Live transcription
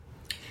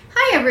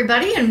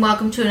everybody, and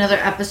welcome to another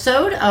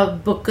episode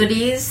of Book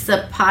Goodies,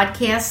 the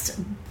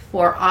podcast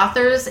for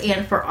authors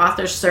and for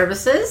author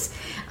services.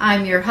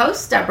 I'm your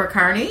host, Deborah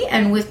Carney,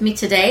 and with me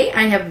today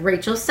I have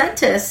Rachel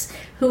Sentis,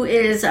 who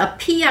is a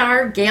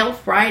PR Gale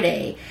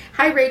Friday.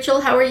 Hi, Rachel.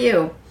 How are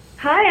you?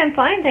 Hi, I'm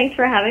fine. Thanks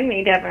for having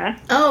me, Deborah.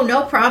 Oh,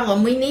 no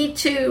problem. We need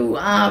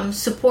to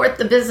support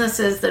the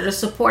businesses that are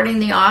supporting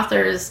the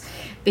authors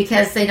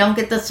because they don't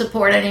get the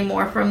support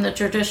anymore from the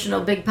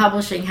traditional big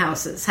publishing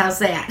houses. How's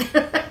that?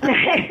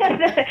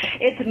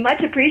 It's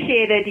much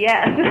appreciated,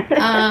 yes.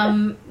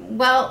 And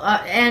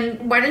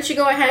why don't you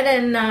go ahead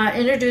and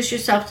introduce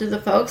yourself to the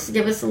folks,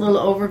 give us a little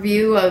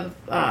overview of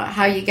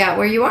how you got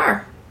where you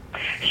are.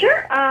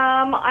 Sure.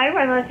 I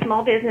run a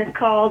small business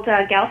called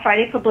Gal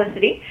Friday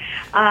Publicity,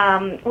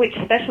 which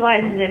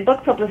specializes in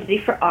book publicity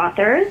for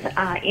authors,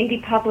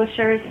 indie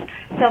publishers,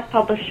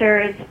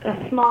 self-publishers,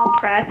 a small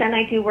press, and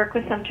I do work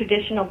with some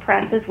traditional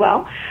press as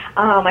well.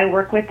 I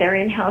work with their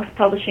in-house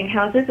publishing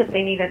houses if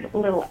they need a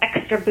little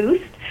extra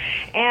boost.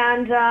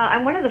 And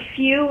I'm one of the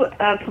few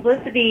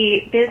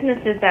publicity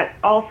businesses that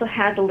also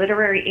has a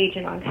literary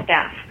agent on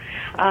staff.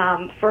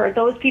 For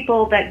those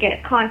people that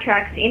get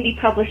contracts, indie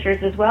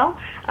publishers as well,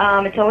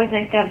 it's always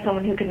nice to have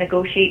someone who can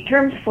negotiate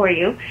terms for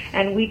you,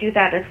 and we do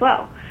that as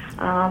well.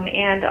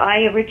 And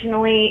I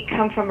originally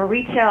come from a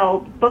retail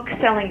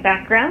book-selling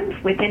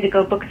background with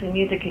Indigo Books and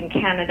Music in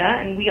Canada,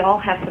 and we all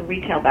have some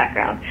retail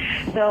background.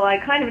 So I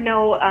kind of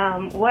know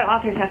what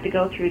authors have to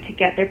go through to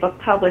get their book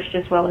published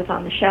as well as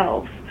on the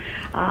shelves.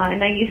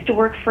 And I used to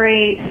work for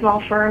a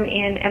small firm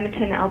in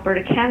Edmonton,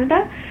 Alberta,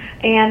 Canada.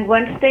 And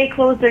once they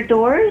closed their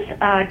doors,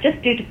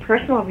 just due to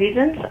personal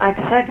reasons, I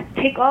decided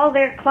to take all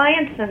their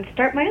clients and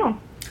start my own.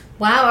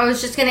 Wow, I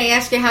was just going to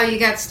ask you how you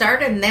got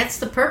started, and that's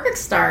the perfect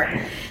start.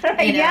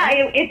 Yeah,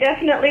 it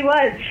definitely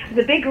was. It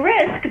was a big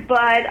risk, but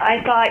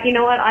I thought, you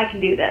know what, I can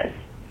do this.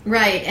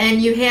 Right,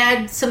 and you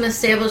had some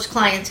established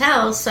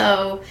clientele,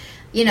 so,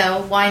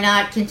 why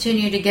not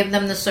continue to give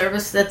them the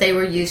service that they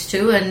were used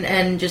to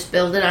and just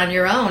build it on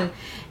your own?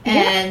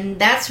 And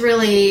that's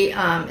really,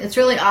 it's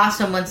really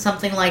awesome when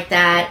something like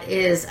that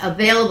is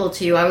available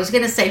to you. I was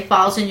going to say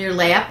falls in your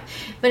lap,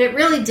 but it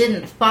really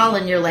didn't fall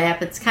in your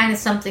lap. It's kind of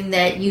something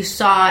that you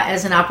saw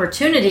as an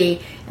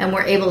opportunity and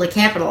were able to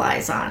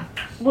capitalize on.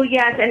 Well,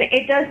 yes, and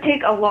it does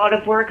take a lot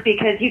of work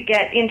because you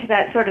get into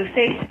that sort of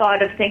safe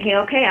spot of thinking,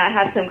 okay, I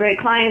have some great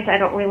clients. I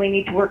don't really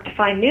need to work to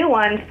find new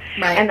ones.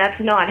 Right. And that's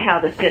not how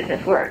this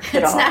business works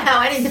at all. It's not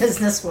how any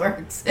business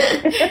works.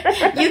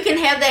 You can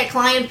have that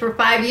client for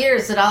 5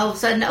 years and all of a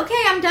sudden,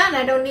 okay, I'm done.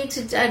 I don't need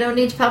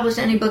to publish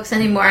any books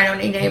anymore. I don't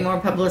need any more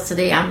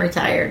publicity. I'm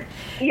retired.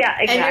 Yeah,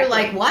 exactly. And you're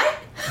like, what?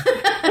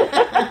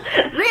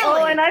 Really?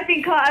 Oh, and I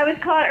was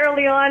caught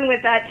early on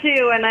with that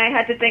too, and I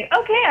had to think,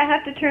 okay, I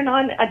have to turn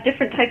on a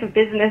different type of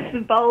business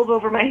bulb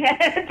over my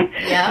head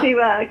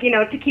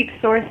to keep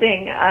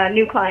sourcing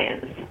new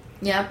clients.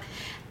 Yep.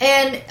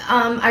 And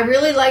I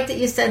really like that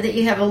you said that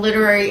you have a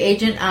literary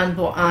agent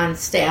on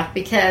staff,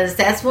 because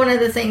that's one of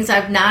the things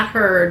I've not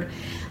heard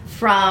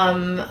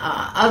from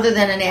other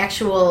than an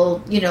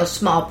actual,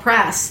 small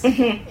press,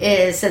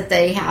 is that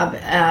they have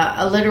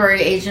a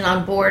literary agent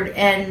on board,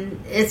 and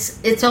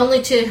it's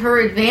only to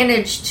her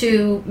advantage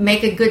to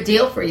make a good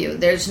deal for you.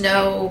 There's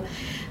no,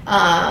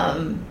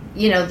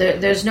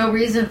 there's no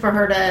reason for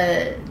her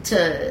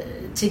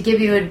to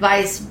give you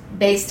advice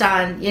based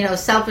on,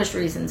 selfish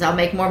reasons. I'll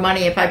make more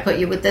money if I put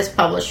you with this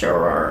publisher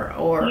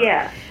or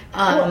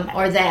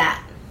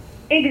that.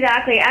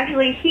 Exactly.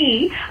 Actually,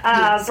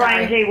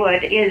 Brian J.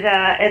 Wood, is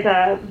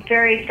a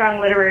very strong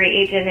literary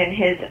agent in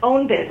his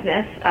own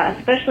business,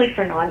 especially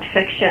for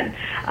nonfiction,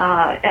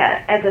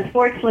 as a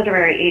sports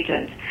literary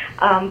agent.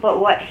 But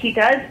what he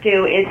does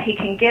do is he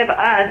can give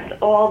us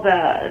all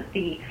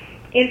the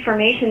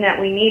information that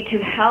we need to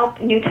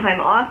help new-time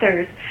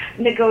authors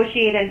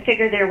negotiate and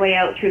figure their way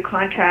out through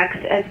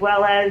contracts, as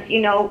well as,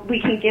 we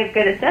can give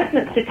good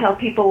assessments to tell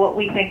people what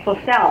we think will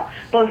sell,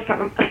 both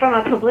from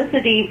a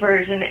publicity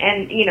version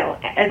and,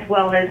 as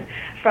well as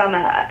from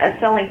a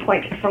selling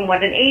point from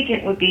what an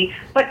agent would be,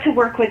 but to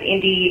work with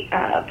indie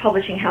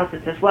publishing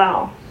houses as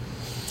well.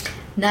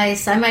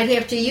 Nice. I might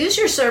have to use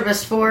your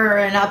service for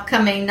an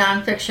upcoming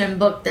nonfiction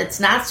book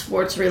that's not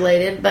sports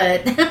related,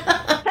 but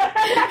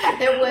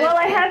Well,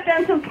 I have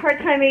done some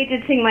part-time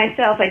agenting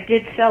myself. I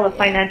did sell a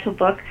financial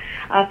book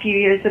a few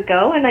years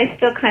ago, and I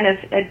still kind of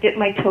dip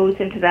my toes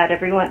into that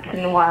every once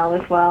in a while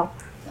as well.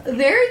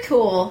 Very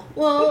cool.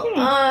 Well,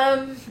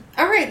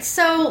 all right.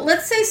 So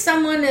let's say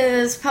someone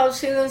is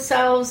publishing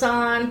themselves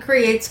on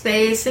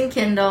CreateSpace and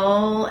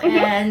Kindle,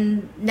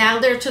 and now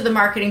they're to the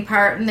marketing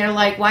part, and they're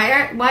like,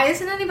 why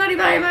isn't anybody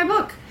buying my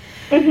book?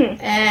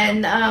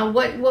 And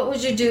what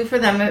would you do for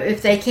them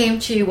if they came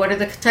to you? What are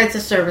the types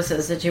of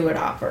services that you would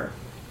offer?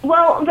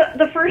 Well,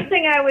 the first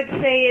thing I would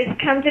say is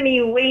come to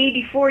me way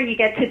before you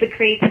get to the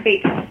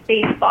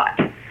CreateSpace spot.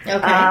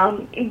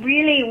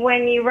 Really,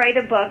 when you write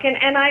a book,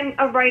 and I'm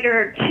a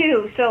writer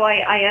too, so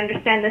I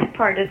understand this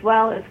part as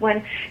well, is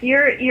when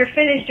you're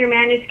finished your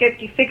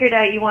manuscript, you figured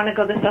out you want to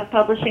go the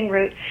self-publishing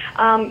route,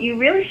 you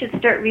really should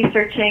start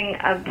researching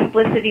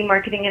publicity,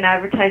 marketing, and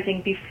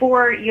advertising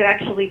before you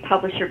actually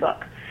publish your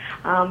book.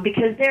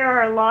 Because there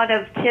are a lot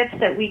of tips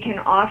that we can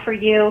offer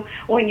you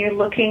when you're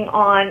looking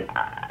on,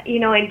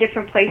 in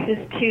different places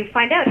to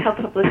find out how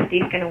publicity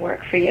is going to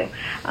work for you.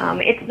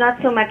 It's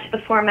not so much the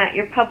format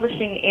you're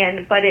publishing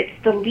in, but it's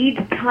the lead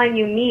time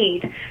you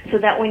need so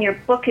that when your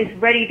book is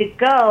ready to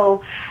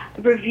go,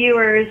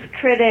 reviewers,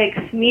 critics,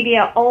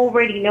 media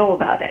already know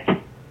about it.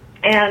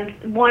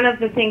 And one of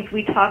the things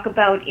we talk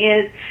about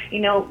is,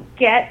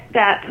 get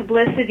that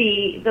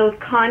publicity, those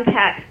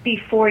contacts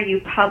before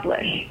you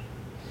publish.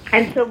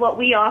 And so what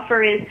we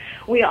offer is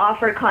we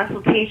offer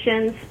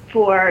consultations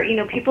for,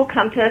 people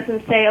come to us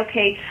and say,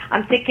 okay,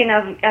 I'm thinking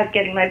of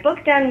getting my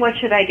book done. What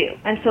should I do?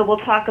 And so we'll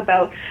talk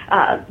about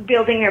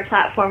building your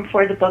platform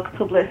for the book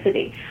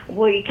publicity.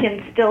 We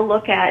can still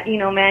look at,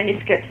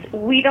 manuscripts.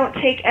 We don't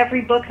take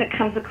every book that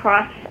comes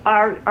across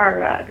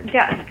our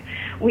desk.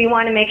 We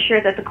want to make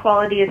sure that the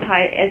quality is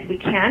high as we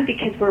can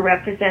because we're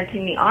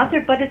representing the author,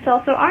 but it's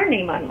also our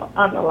name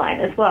on the line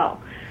as well.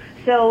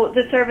 So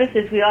the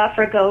services we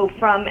offer go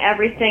from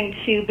everything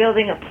to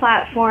building a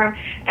platform,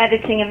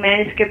 editing and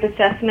manuscript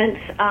assessments,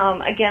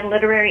 again,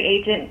 literary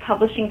agent,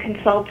 publishing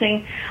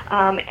consulting,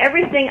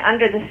 everything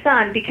under the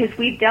sun because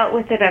we've dealt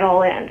with it at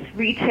all ends,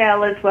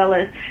 retail as well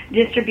as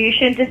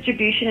distribution.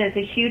 Distribution is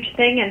a huge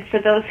thing, and for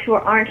those who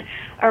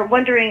are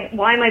wondering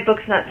why my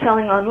book's not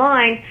selling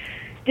online,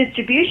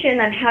 distribution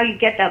and how you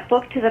get that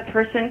book to the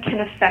person can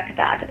affect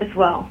that as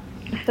well.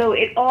 So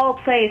it all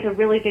plays a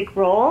really big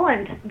role,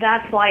 and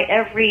that's why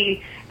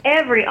every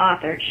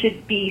author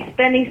should be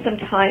spending some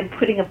time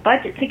putting a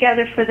budget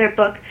together for their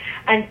book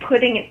and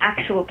putting an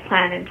actual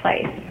plan in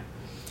place.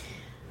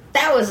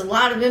 That was a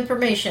lot of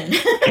information.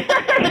 Sorry,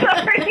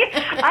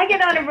 I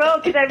get on a roll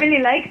because I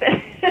really like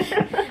this.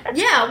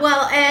 Yeah,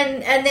 well,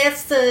 and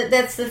that's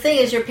the thing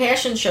is your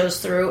passion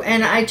shows through,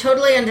 and I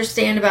totally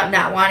understand about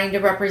not wanting to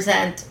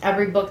represent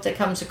every book that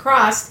comes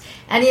across.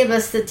 Any of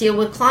us that deal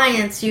with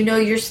clients,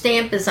 your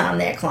stamp is on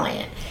that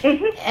client,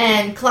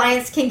 and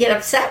clients can get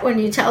upset when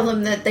you tell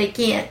them that they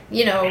can't.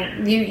 You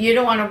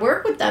don't want to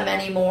work with them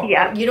anymore.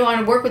 Yeah. You don't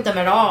want to work with them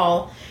at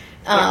all.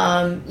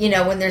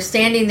 When they're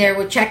standing there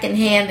with check in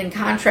hand and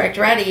contract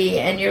ready,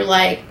 and you're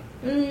like,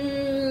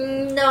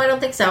 no, I don't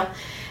think so.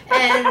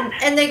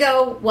 And they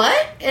go,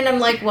 what? And I'm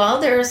like, well,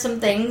 there are some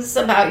things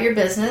about your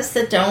business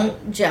that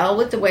don't gel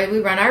with the way we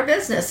run our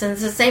business. And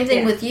it's the same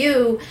thing with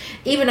you,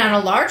 even on a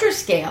larger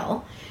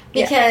scale,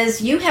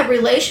 because you have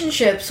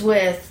relationships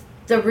with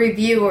the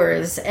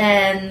reviewers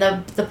and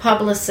the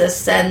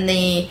publicists and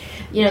the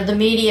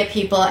media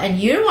people, and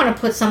you don't want to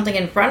put something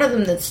in front of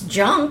them that's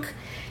junk.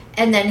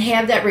 And then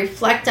have that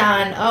reflect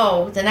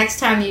on, the next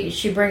time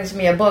she brings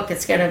me a book,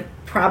 it's going to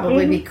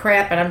probably be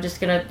crap, and it's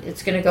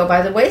going to go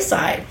by the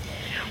wayside.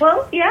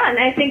 Well, yeah, and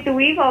I think that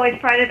we've always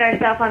prided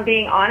ourselves on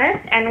being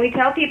honest, and we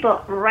tell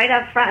people right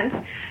up front,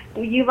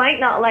 you might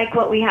not like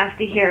what we have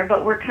to hear,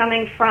 but we're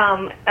coming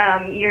from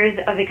years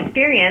of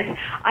experience.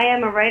 I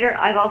am a writer.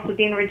 I've also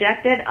been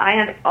rejected.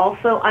 I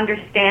also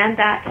understand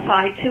that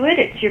side to it.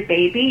 It's your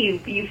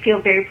baby. You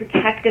feel very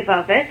protective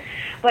of it,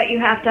 but you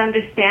have to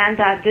understand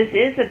that this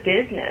is a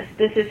business.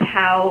 This is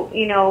how,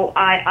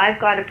 I've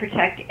got to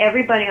protect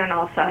everybody on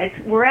all sides.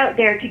 We're out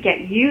there to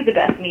get you the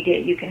best media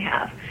you can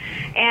have.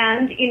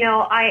 And,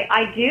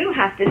 I do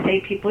have to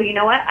say, people, you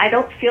know what? I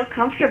don't feel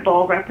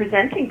comfortable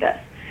representing this.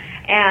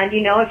 And,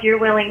 if you're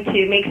willing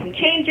to make some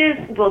changes,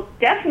 we'll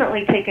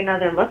definitely take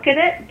another look at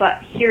it,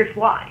 but here's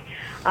why.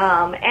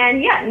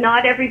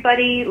 Not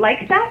everybody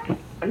likes that.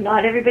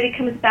 Not everybody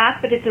comes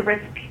back, but it's a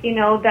risk,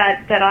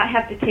 that I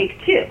have to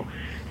take too.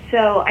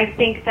 So I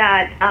think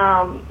that,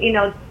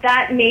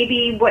 that may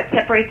be what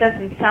separates us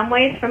in some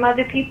ways from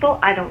other people.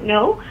 I don't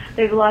know.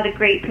 There's a lot of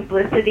great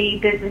publicity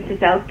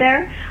businesses out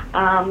there.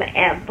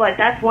 But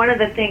that's one of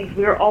the things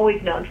we're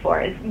always known for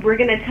is we're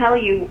going to tell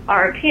you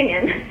our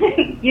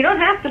opinion. You don't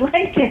have to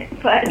like it,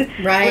 but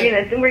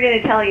we're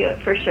going to tell you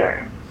it for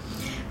sure.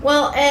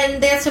 Well,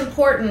 and that's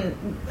important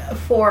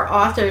for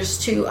authors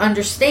to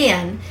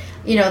understand,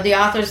 the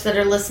authors that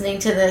are listening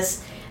to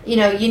this. You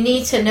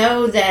need to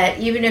know that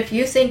even if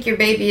you think your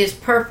baby is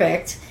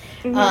perfect,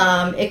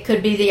 it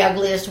could be the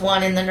ugliest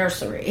one in the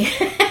nursery.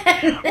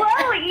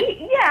 Well,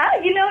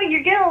 yeah,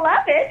 you're going to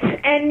love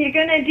it, and you're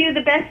going to do the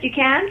best you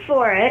can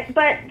for it,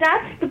 but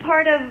that's the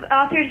part of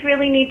authors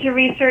really need to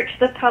research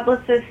the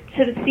publicist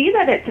to see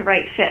that it's a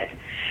right fit.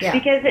 Yeah.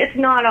 Because it's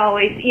not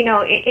always,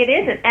 it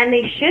isn't, and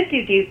they should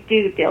do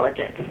due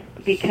diligence.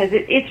 because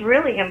it's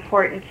really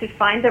important to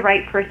find the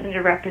right person to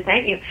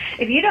represent you.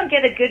 If you don't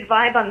get a good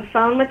vibe on the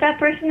phone with that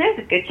person, there's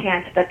a good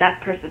chance that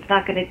that person's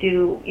not going to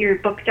do your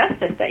book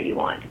justice that you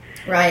want.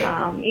 Right.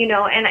 You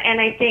know,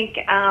 and I think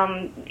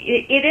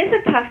it is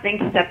a tough thing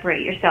to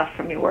separate yourself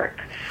from your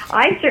work.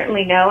 I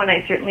certainly know, and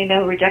I certainly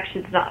know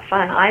rejection's not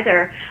fun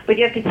either, but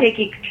you have to take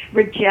each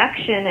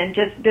rejection and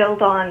just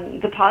build on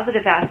the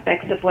positive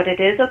aspects of what it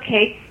is.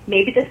 Okay,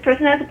 maybe this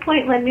person has a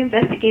point, let me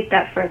investigate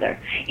that further.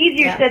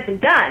 Easier said than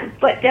done,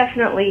 but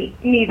definitely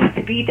needs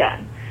to be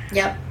done.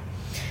 Yep.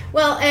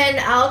 Well, and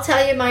I'll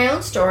tell you my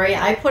own story.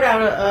 I put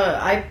out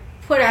a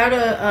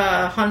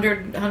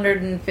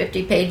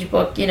 150 page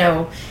book, you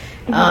know,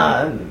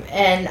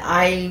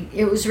 and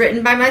it was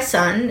written by my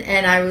son,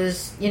 and I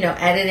was, you know,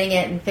 editing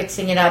it and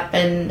fixing it up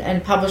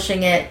and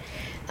publishing it,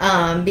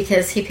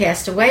 because he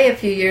passed away a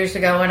few years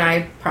ago, and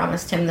I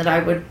promised him that I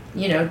would,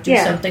 you know, do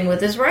something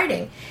with his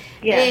writing.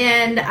 Yeah.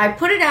 And I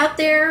put it out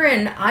there,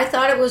 and I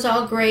thought it was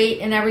all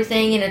great and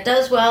everything, and it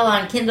does well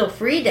on Kindle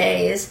free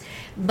days,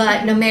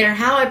 but no matter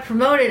how I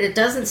promote it, it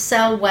doesn't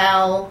sell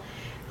well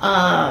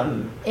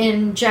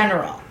in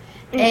general.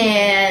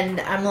 And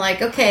I'm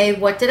like, okay,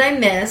 what did I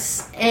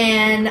miss?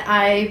 And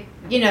I,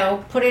 you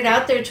know, put it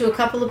out there to a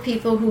couple of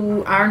people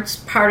who aren't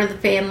part of the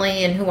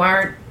family and who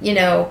aren't, you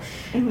know,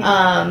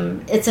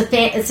 it's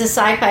a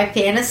sci-fi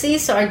fantasy,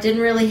 so I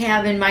didn't really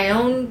have in my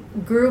own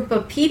group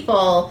of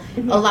people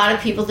a lot of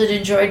people that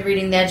enjoyed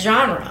reading that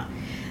genre.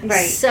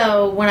 Right.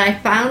 So when I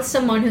found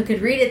someone who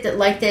could read it that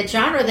liked that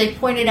genre, they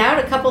pointed out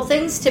a couple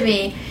things to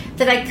me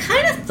that I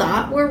kind of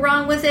thought were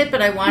wrong with it,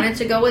 but I wanted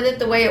to go with it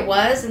the way it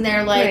was, and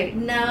they're like,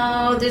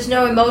 no, there's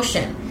no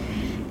emotion.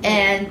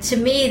 And to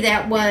me,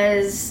 that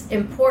was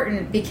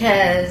important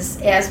because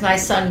as my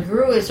son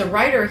grew as a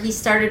writer, he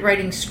started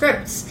writing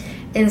scripts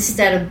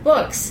instead of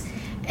books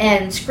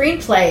and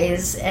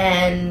screenplays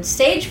and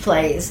stage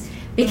plays,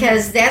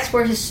 because that's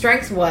where his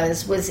strength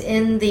was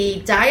in the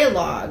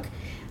dialogue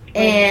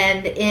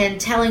and in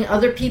telling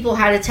other people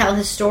how to tell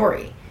his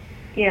story.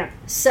 Yeah.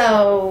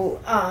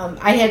 So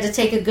I had to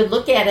take a good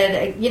look at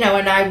it, you know,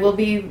 and I will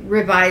be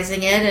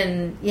revising it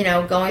and, you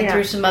know, going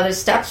through some other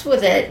steps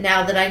with it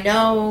now that I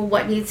know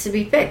what needs to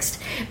be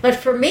fixed. But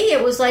for me,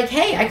 it was like,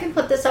 hey, I can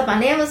put this up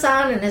on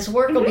Amazon, and his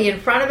work will be in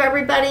front of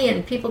everybody,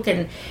 and people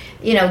can,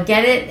 you know,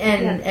 get it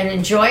and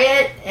enjoy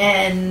it.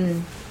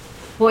 And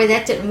boy,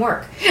 that didn't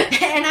work.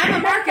 And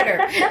I'm a marketer.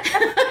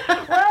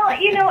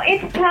 Well, you know,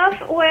 it's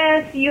tough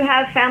with you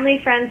have family,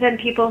 friends, and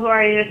people who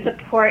are your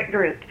support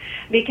group,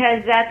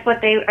 because that's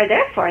what they are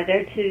there for.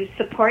 They're to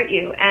support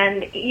you.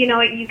 And, you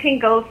know, you can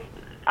go,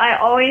 I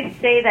always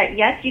say that,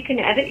 yes, you can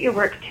edit your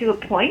work to a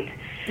point,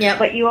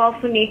 but you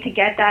also need to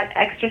get that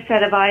extra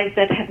set of eyes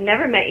that have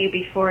never met you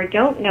before,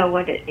 don't know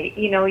what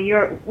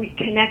your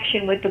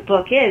connection with the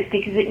book is,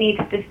 because it needs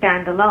to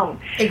stand alone.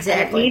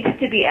 Exactly. And it needs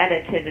to be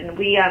edited, and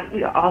we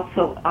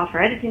also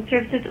offer editing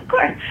services, of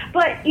course.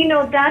 But, you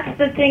know, that's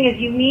the thing, is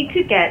you need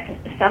to get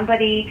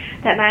somebody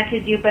that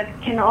matches you, but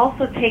can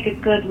also take a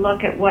good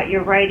look at what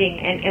you're writing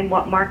and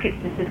what markets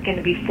this is going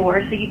to be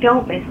for, so you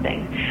don't miss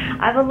things.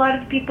 I have a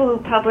lot of people who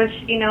publish,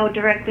 you know,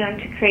 directly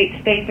onto Create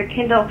Space or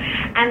Kindle,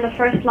 and the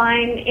first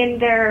line in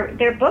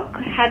their book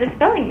had a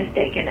spelling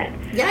mistake in it.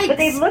 Yikes. But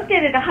they've looked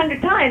at it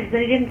 100 times and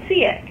they didn't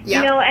see it.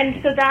 You know,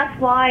 and so that's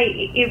why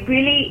it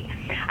really,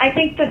 I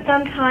think that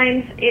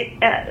sometimes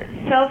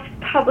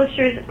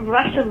self-publishers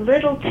rush a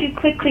little too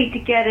quickly to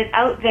get it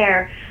out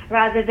there,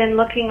 rather than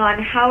looking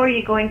on how are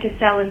you going to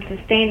sell and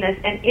sustain this,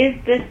 and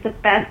is this the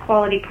best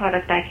quality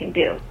product I can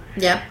do?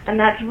 Yeah. And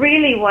that's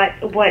really what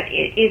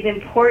is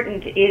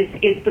important,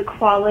 is the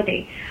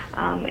quality.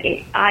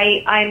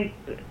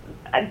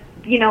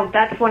 You know,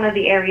 that's one of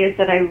the areas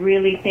that I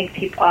really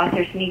think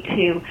authors need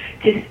to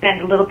spend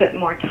a little bit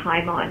more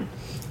time on.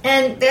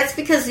 And that's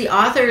because the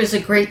author is a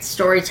great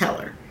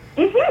storyteller.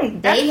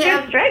 That's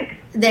their strength.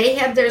 They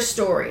have their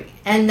story,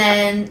 and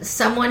then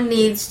someone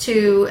needs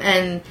to,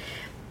 and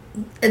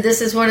this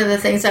is one of the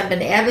things I've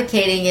been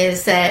advocating,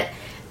 is that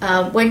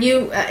when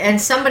you, and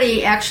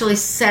somebody actually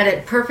said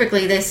it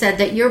perfectly, they said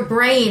that your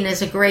brain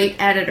is a great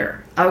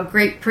editor, a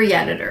great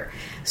pre-editor.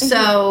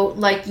 So,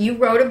 like, you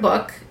wrote a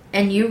book,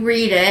 and you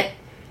read it,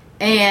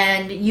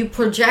 and you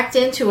project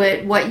into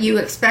it what you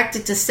expect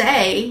it to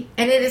say,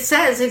 and it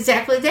says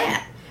exactly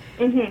that.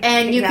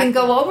 And you can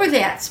go over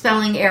that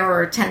spelling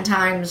error 10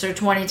 times or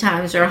 20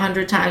 times or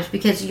 100 times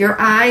because your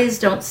eyes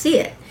don't see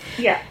it.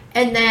 Yeah.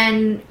 And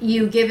then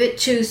you give it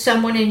to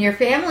someone in your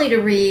family to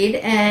read,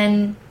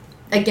 and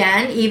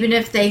again, even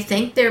if they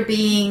think they're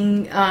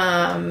being,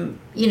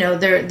 you know,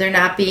 they're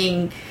not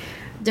being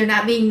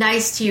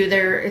nice to you,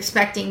 they're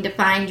expecting to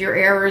find your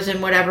errors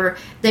and whatever,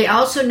 they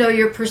also know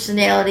your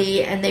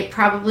personality, and they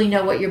probably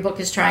know what your book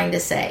is trying to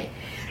say.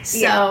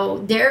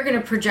 So they're going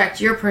to project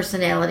your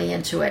personality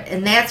into it.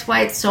 And that's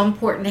why it's so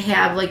important to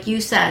have, like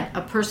you said, a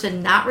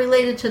person not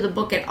related to the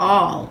book at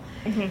all,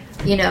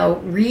 you know,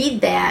 read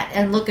that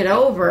and look it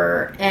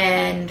over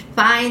and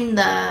find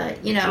the,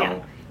 you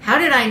know, how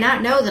did I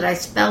not know that I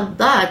spelled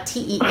the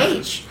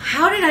T-E-H?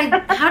 How did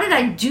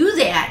I do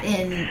that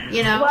in,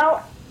 you know?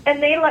 Well,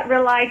 And they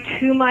rely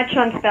too much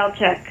on spell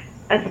check,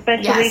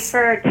 especially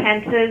for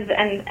tenses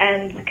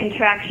and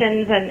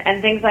contractions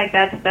and things like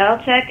that.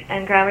 Spell check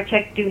and grammar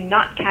check do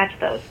not catch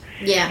those.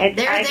 Yeah,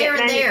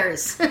 they're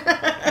theirs.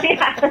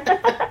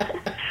 Yeah.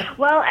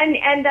 Well,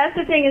 and that's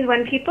the thing is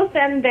when people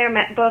send their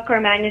book or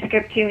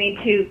manuscript to me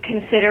to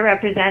consider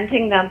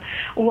representing them,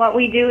 what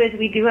we do is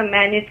we do a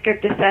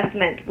manuscript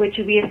assessment, which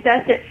we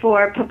assess it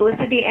for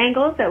publicity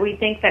angles that we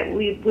think that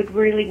we would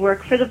really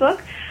work for the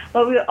book.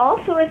 But we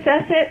also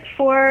assess it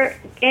for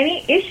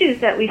any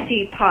issues that we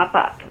see pop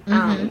up.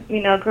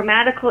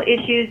 Grammatical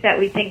issues that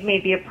we think may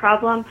be a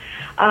problem.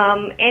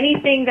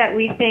 Anything that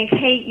we think,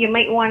 hey, you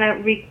might want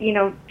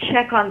to,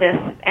 check on this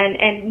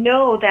and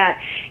know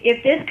that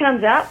if this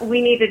comes up,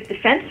 we need a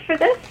defense for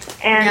this.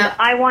 And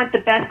I want the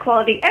best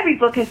quality. Every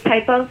book has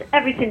typos,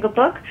 every single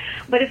book.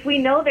 But if we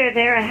know they're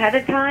there ahead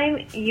of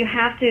time, you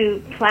have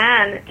to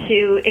plan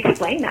to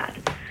explain that.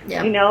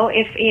 Yeah.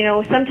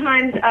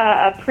 Sometimes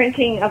a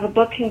printing of a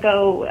book can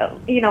go,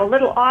 a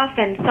little off,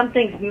 and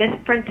something's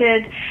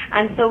misprinted,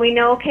 and so we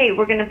know, okay,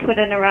 we're going to put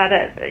an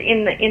errata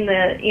in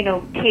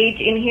the page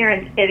in here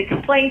and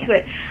explain to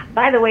it.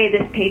 By the way,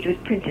 this page was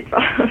printed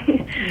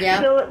wrong.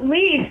 Yeah. So at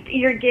least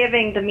you're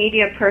giving the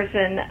media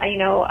person,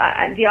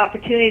 the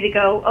opportunity to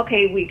go,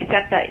 okay, we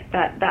accept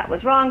that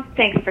was wrong.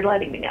 Thanks for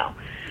letting me know.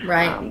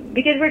 Right.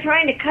 Because we're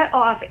trying to cut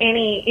off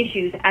any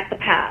issues at the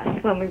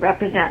pass when we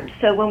represent.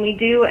 So when we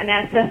do an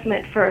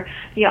assessment for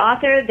the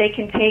author, they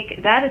can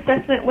take that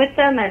assessment with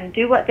them and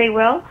do what they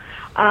will.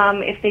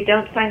 If they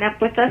don't sign up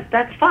with us,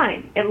 that's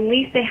fine. At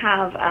least they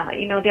have,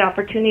 the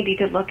opportunity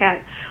to look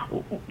at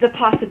the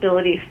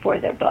possibilities for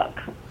their book.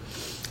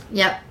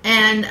 Yep.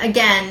 And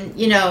again,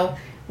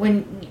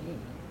 when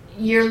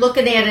you're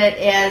looking at it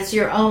as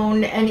your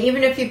own, and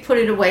even if you put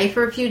it away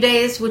for a few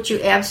days, which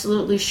you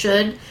absolutely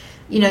should,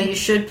 you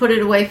should put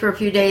it away for a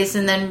few days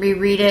and then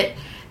reread it,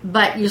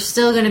 but you're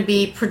still going to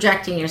be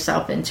projecting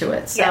yourself into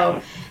it.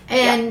 So,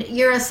 and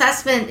your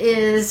assessment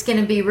is going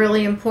to be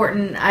really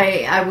important.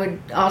 I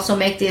would also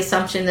make the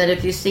assumption that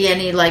if you see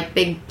any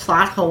big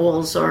plot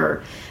holes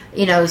or,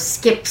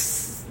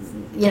 skips,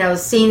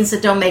 scenes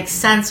that don't make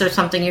sense or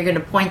something, you're going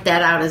to point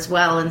that out as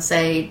well and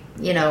say,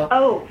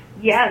 Oh,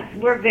 yes,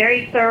 we're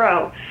very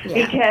thorough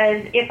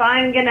because if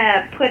I'm going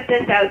to put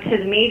this out to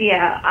the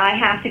media, I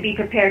have to be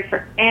prepared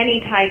for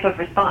any type of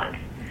response.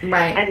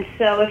 Right. And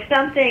so if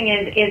something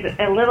is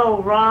a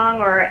little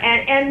wrong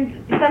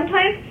and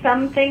sometimes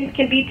some things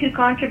can be too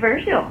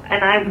controversial,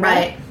 and I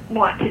won't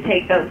want to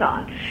take those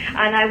on.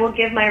 And I will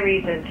give my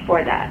reasons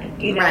for that.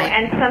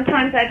 And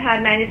sometimes I've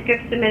had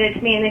manuscripts submitted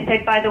to me and they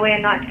said, by the way,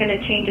 I'm not going to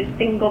change a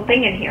single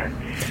thing in here.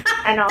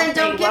 And I'll then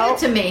don't give it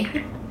to me.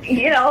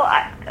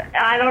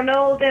 I don't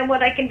know then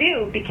what I can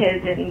do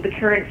because in the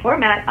current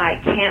format, I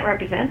can't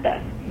represent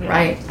this.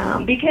 Right.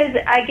 Because,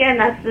 again,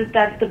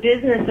 that's the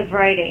business of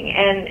writing,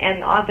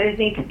 and authors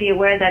need to be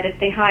aware that if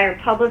they hire a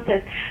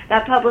publicist,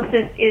 that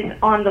publicist is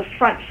on the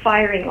front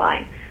firing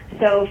line.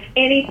 So if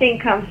anything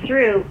comes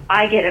through,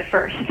 I get it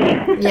first.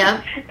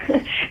 Yeah.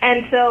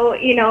 And so,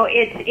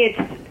 it's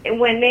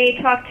when they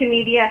talk to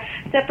media,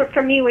 separate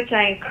from me, which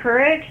I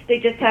encourage, they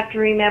just have to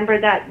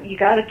remember that you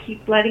got to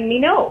keep letting me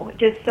know,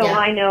 just so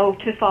I know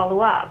to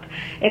follow up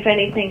if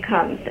anything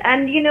comes.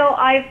 And,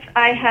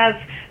 I have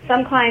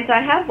some clients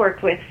I have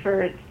worked with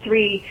for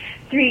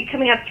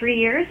coming up 4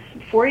 years,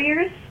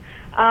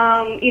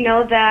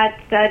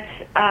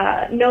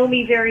 that know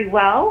me very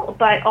well,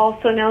 but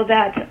also know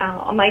that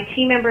my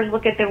team members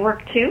look at their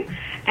work too,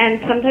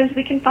 and sometimes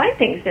we can find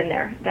things in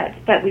there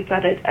that we've got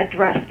to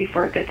address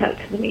before it goes out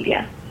to the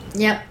media.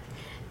 Yep.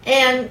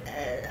 And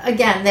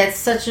again, that's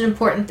such an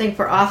important thing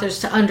for authors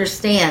to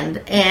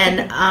understand.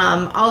 And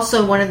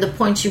also one of the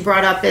points you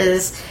brought up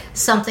is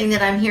something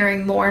that I'm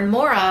hearing more and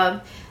more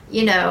of.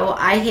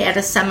 I had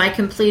a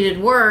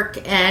semi-completed work,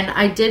 and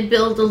I did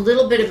build a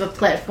little bit of a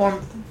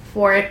platform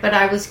for it, but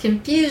I was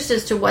confused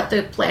as to what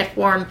the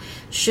platform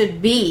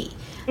should be.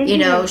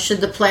 Mm-hmm.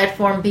 Should the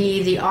platform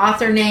be the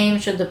author name?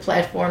 Should the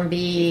platform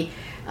be,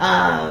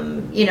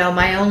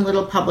 my own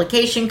little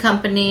publication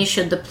company?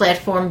 Should the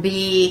platform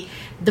be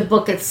the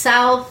book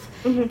itself?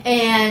 Mm-hmm.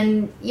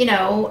 And,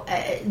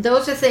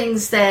 those are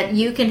things that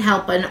you can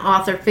help an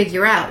author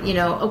figure out.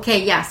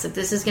 Okay, yes, if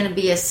this is going to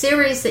be a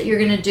series that you're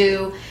going to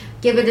do,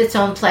 give it its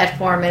own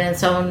platform and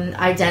its own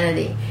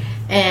identity.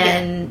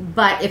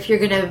 But if you're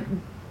going to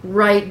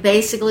write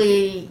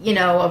basically,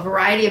 a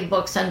variety of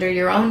books under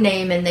your own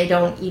name and they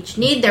don't each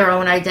need their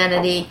own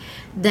identity,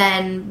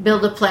 then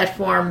build a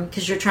platform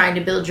because you're trying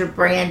to build your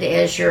brand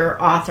as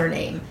your author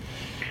name.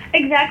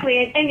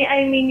 Exactly, and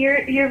I mean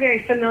you're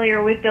very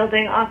familiar with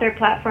building author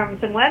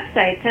platforms and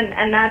websites,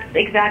 and that's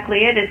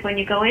exactly it. Is when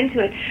you go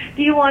into it,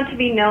 do you want to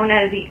be known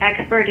as the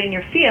expert in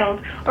your field,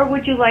 or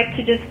would you like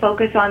to just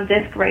focus on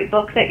this great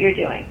book that you're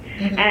doing?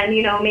 Mm-hmm.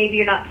 And maybe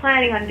you're not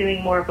planning on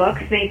doing more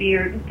books. Maybe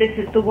this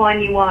is the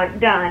one you want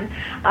done,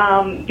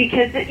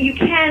 because you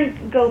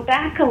can go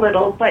back a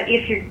little. But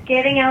if you're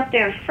getting out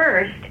there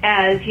first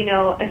as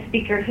a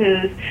speaker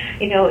who's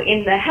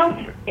in the health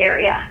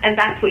area, and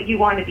that's what you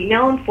want to be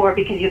known for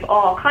because you give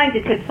all kinds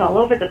of tips all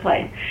over the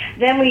place.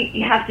 Then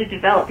you have to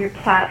develop your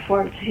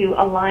platform to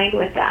align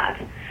with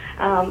that,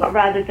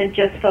 rather than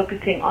just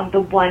focusing on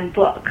the one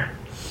book.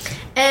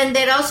 And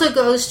that also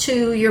goes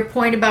to your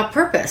point about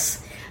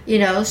purpose.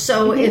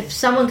 So if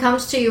someone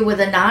comes to you with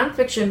a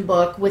nonfiction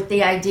book with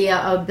the idea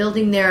of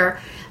building their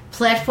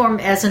platform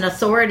as an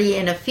authority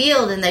in a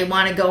field and they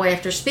want to go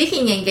after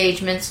speaking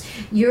engagements,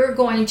 you're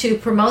going to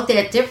promote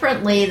that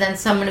differently than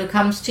someone who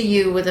comes to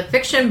you with a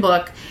fiction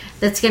book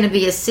that's going to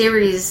be a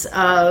series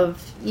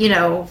of,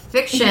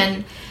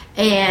 fiction,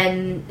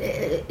 and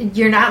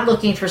you're not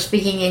looking for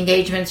speaking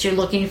engagements. You're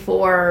looking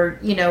for,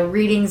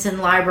 readings in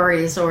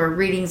libraries or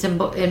readings in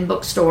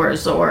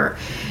bookstores or,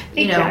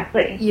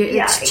 Exactly.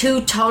 It's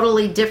two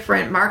totally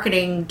different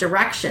marketing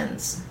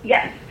directions.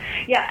 Yes.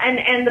 Yeah,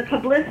 and the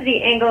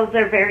publicity angles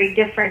are very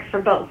different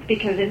for both,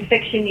 because in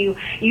fiction you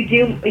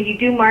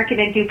do market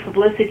and do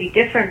publicity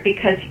different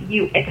because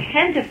you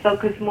tend to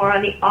focus more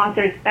on the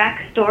author's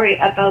backstory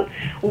about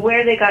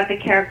where they got the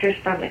characters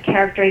from, the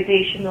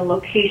characterization, the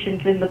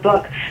locations in the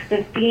book,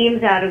 the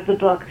themes out of the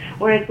book.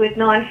 Whereas with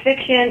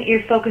nonfiction,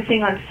 you're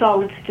focusing on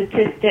solid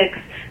statistics,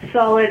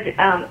 solid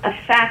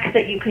facts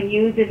that you can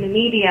use in the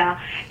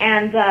media,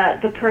 and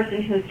the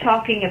person who's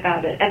talking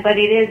about it. But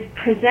it is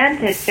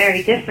presented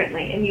very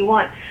differently, and you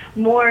want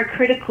more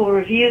critical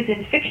reviews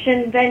in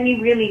fiction than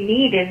you really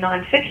need in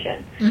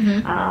nonfiction.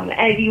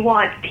 And you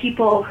want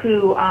people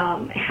who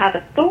have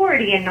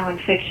authority in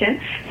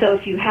nonfiction. So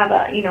if you have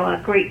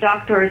a great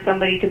doctor or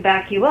somebody to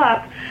back you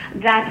up,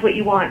 that's what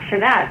you want for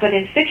that. But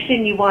in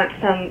fiction, you want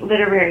some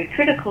literary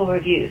critical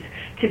reviews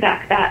to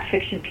back that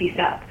fiction piece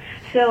up.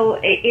 So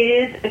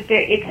it's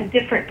a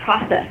different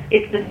process.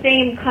 It's the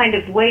same kind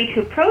of way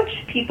to approach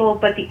people,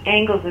 but the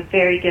angles are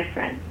very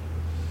different.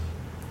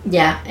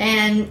 Yeah,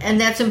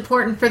 and that's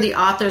important for the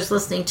authors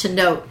listening to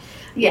note.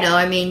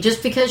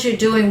 Just because you're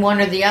doing one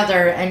or the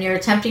other and you're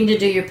attempting to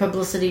do your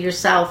publicity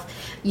yourself,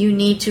 you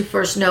need to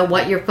first know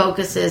what your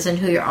focus is and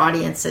who your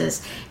audience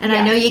is. And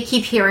I know you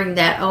keep hearing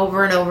that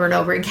over and over and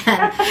over again.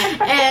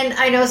 And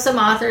I know some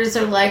authors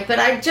are like, but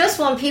I just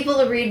want people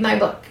to read my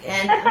book.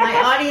 And my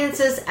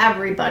audience is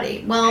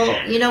everybody.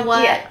 Well, you know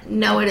what? Yeah.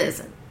 No, it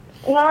isn't.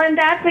 Well, and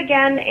that's,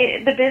 again,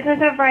 the business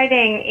of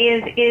writing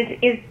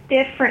is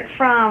different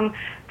from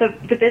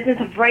the business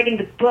of writing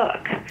the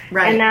book.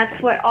 Right. And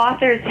that's what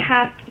authors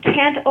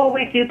can't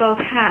always do both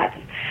hats.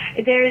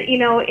 And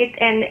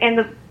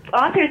the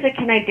authors that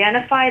can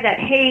identify that,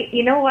 hey,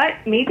 you know what,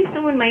 maybe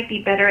someone might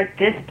be better at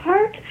this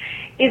part,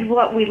 is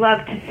what we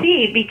love to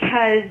see,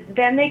 because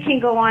then they can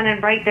go on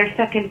and write their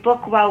second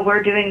book while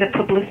we're doing the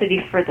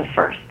publicity for the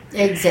first.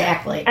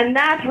 Exactly. And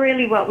that's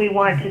really what we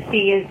want to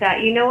see, is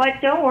that, you know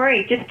what, don't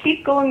worry, just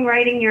keep going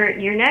writing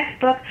your next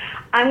book.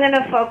 I'm going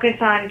to focus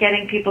on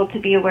getting people to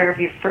be aware of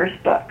your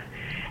first book.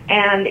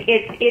 And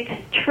it's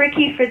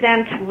tricky for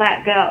them to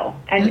let go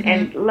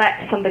and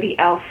let somebody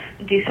else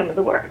do some of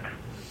the work.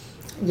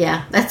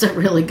 Yeah, that's a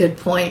really good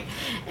point.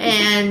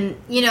 And,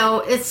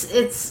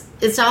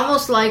 it's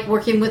almost like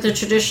working with a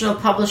traditional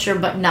publisher,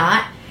 but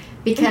not,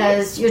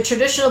 because your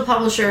traditional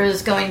publisher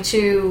is going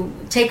to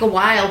take a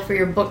while for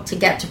your book to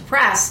get to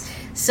press.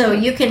 So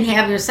you can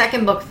have your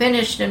second book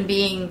finished and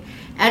being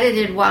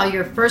edited while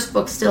your first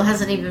book still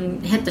hasn't even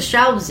hit the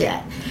shelves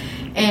yet.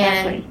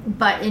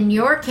 But in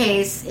your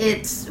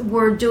case,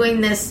 we're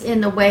doing this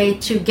in the way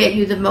to get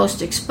you the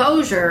most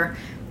exposure.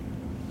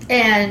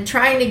 And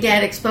trying to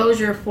get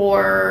exposure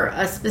for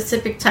a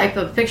specific type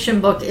of fiction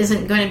book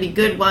isn't going to be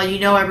good while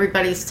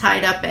everybody's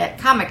tied up at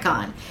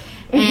Comic-Con.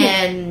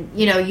 And,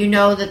 you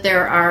know that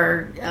there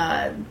are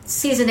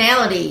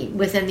seasonality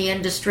within the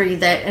industry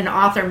that an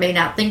author may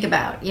not think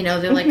about.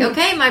 They're like,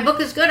 okay, my book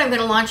is good, I'm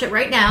going to launch it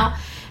right now.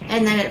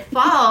 And then it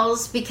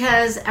falls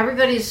because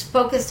everybody's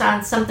focused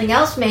on something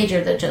else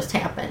major that just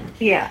happened.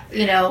 Yeah.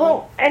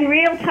 Well, and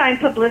real-time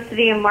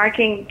publicity and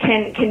marketing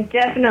can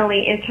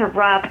definitely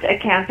interrupt a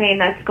campaign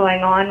that's going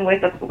on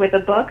with a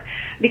book,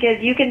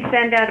 because you can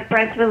send out a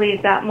press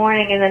release that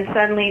morning and then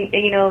suddenly,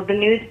 the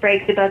news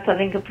breaks about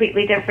something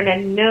completely different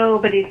and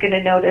nobody's going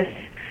to notice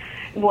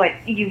what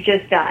you've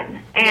just done.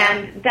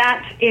 And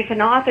that, if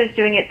an author's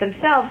doing it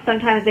themselves,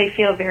 sometimes they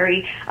feel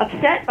very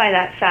upset by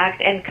that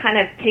fact and kind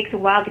of takes a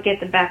while to get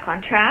them back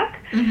on track.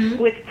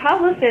 With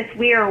publicists,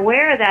 we are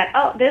aware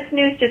that, this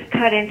news just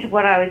cut into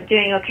what I was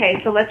doing.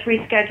 Okay, so let's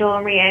reschedule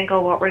and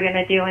re-angle what we're going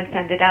to do and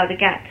send it out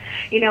again.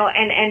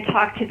 And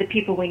talk to the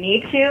people we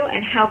need to,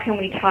 and how can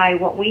we tie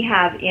what we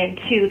have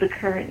into the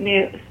current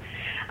news.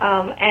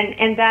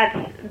 And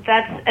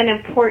that's an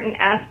important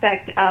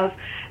aspect of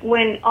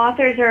when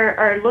authors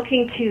are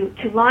looking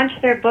to launch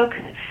their books.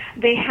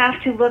 They have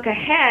to look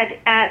ahead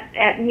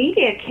at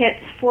media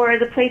kits for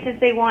the places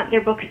they want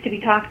their books to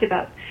be talked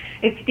about.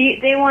 If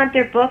they want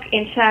their book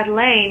in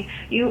Chatelaine,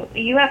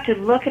 you have to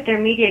look at their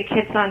media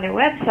kits on their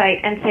website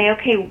and say,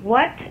 okay,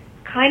 what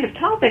kind of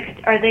topics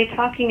are they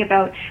talking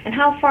about, and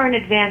how far in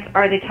advance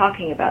are they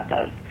talking about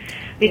those?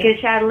 Because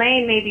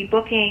Chatelaine may be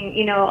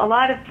booking, a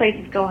lot of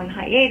places go on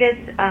hiatus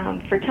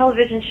for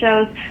television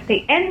shows.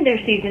 They end their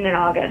season in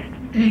August.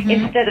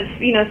 Instead of,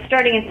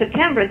 starting in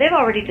September, they've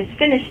already just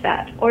finished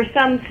that. Or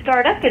some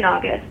start up in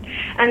August.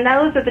 And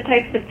those are the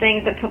types of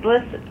things that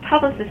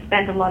publicists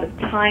spend a lot of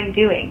time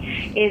doing,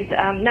 is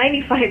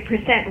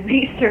 95%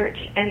 research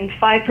and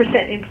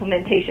 5%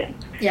 implementation.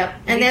 Yep.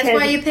 And that's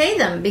why you pay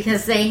them,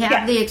 because they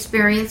have the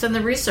experience and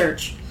the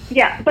research.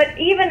 Yeah, but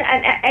even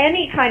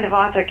any kind of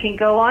author can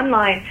go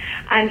online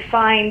and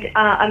find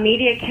a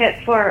media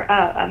kit for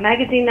a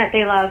magazine that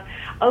they love,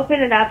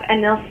 open it up,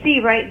 and they'll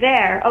see right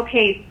there,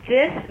 okay,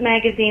 this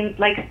magazine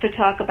likes to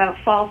talk about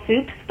fall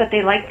soups, but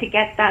they like to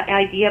get that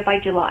idea by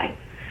July.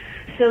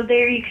 So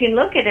there you can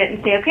look at it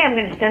and say, okay, I'm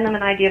going to send them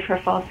an idea for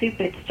a fall soup.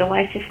 It's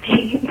July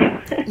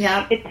 15th.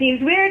 Yeah. It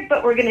seems weird,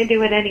 but we're going to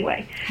do it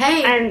anyway.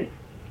 Hey. And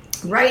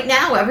right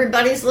now,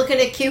 everybody's looking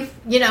at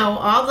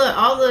all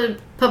the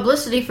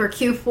publicity for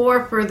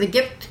Q4 for the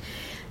gift,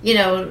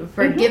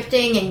 for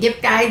gifting and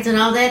gift guides and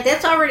all that.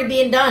 That's already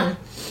being done.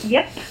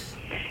 Yep.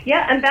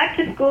 Yeah, and back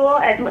to school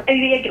at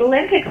the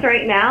Olympics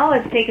right now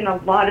has taken a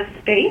lot of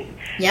space.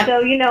 Yep. So,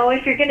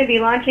 if you're going to be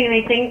launching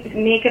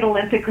anything, make it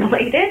Olympic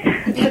related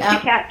just to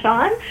catch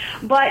on.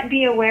 But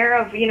be aware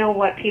of,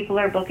 what people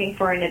are booking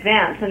for in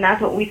advance. And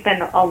that's what we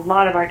spend a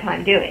lot of our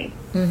time doing.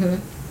 Mm-hmm.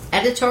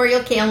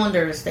 Editorial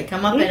calendars. They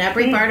come up in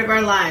every part of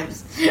our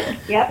lives.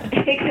 Yep,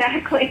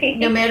 exactly.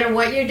 No matter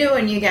what you're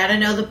doing, you got to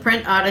know the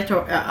print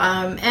auditor.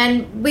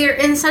 And we're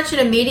in such an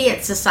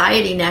immediate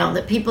society now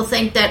that people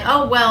think that,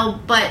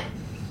 but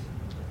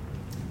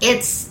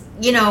it's,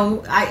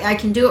 I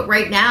can do it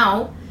right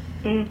now.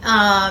 And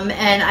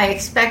I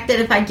expect that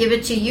if I give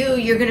it to you,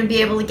 you're going to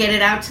be able to get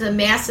it out to the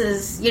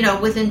masses,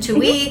 within 2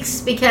 weeks,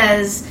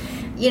 because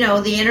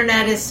the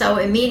internet is so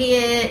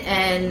immediate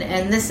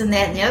and this and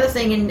that and the other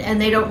thing,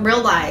 and they don't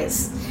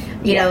realize,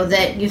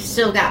 that you've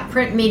still got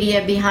print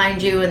media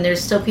behind you, and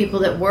there's still people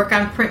that work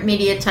on print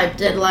media type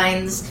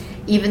deadlines,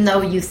 even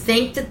though you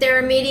think that they're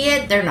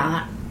immediate, they're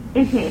not.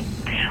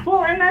 Mm-hmm.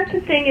 Well, and that's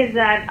the thing, is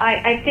that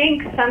I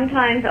think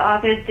sometimes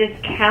authors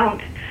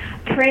discount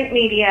print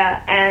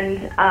media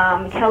and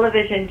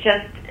television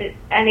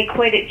and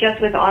equate it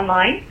just with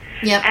online.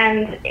 Yep.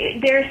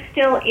 And there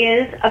still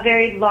is a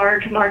very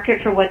large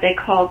market for what they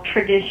call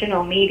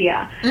traditional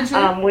media,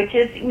 which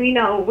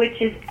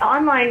is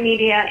online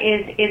media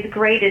is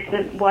great. It's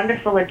a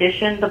wonderful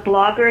addition. The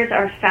bloggers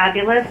are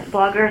fabulous.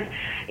 Bloggers,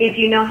 if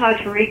you know how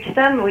to reach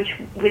them, which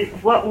with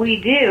what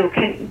we do,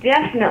 can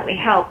definitely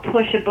help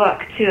push a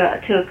book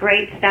to a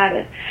great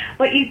status.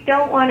 But you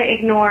don't want to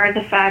ignore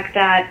the fact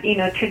that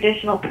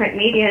traditional print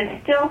media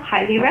is still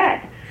highly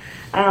read.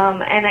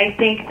 And I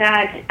think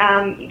that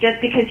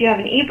just because you have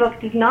an ebook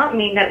does not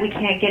mean that we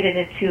can't get it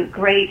into a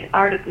great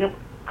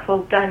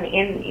article done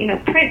in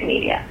print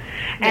media.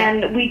 Yeah.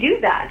 And we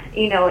do that.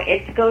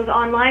 It goes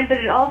online, but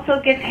it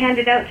also gets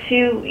handed out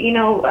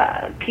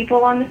to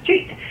people on the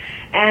street,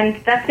 and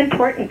that's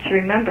important to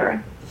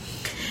remember.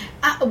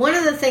 One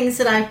of the things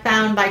that I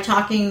found by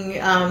talking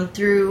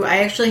through, I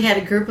actually had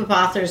a group of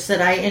authors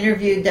that I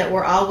interviewed that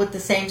were all with the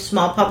same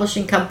small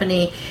publishing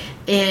company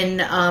in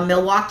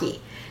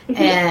Milwaukee.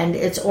 And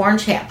it's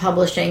Orange Hat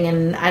Publishing,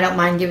 and I don't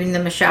mind giving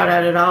them a shout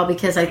out at all,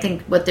 because I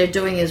think what they're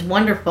doing is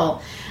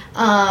wonderful.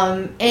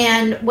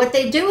 And what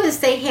they do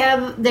is they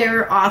have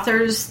their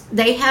authors,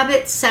 they have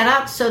it set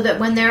up so that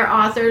when their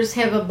authors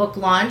have a book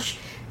launch,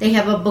 they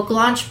have a book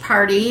launch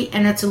party,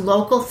 and it's a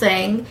local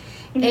thing.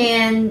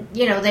 And,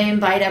 they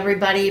invite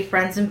everybody,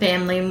 friends and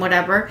family and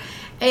whatever.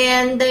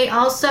 And they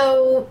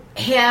also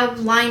have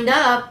lined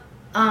up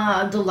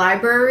the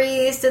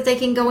libraries that they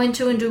can go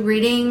into and do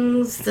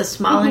readings, the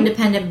small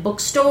independent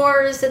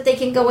bookstores that they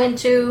can go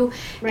into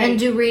and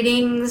do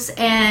readings,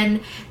 and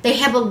they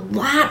have a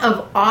lot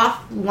of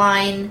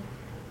offline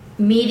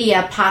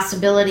media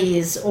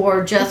possibilities,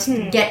 or just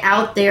get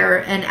out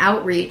there and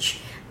outreach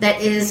that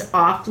is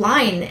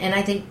offline. And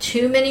I think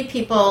too many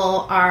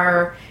people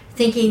are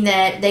thinking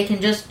that they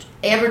can just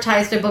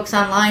advertise their books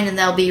online and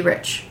they'll be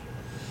rich.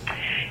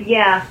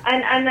 Yeah,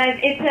 and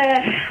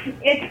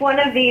it's one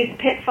of these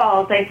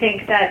pitfalls. I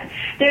think that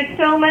there's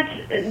so much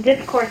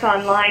discourse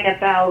online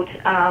about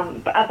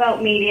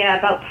media,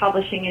 about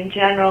publishing in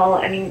general.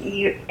 I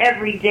mean,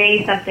 every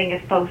day something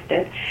is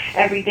posted.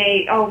 Every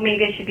day,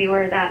 maybe I should be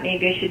aware of that.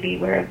 Maybe I should be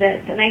aware of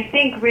this. And I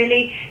think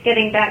really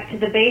getting back to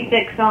the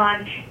basics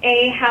on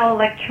A, how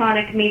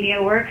electronic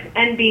media works,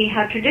 and B,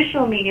 how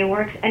traditional media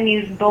works, and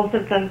use both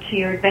of them to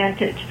your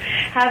advantage.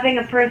 Having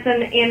a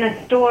person in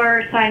a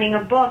store signing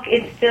a book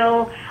is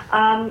still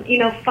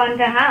fun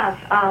to have.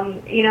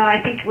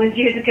 I think it was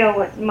years ago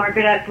when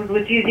Margaret Atwood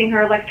was using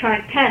her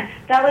electronic pen.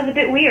 That was a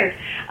bit weird.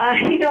 I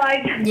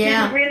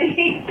didn't really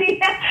see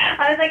that.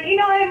 I was like,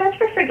 I much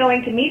prefer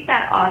going to meet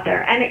that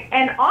author.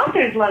 And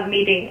authors love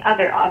meeting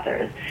other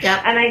authors.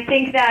 Yep. And I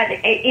think that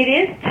it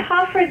is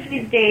tougher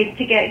these days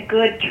to get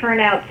good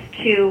turnouts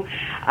to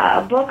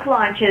book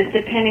launches,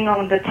 depending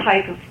on the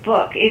type of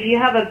book. If you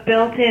have a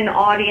built-in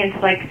audience,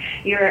 like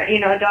you're,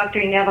 a doctor,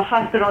 and you have a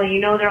hospital,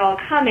 and they're all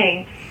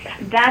coming,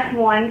 that's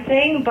one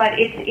thing, but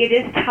it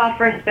is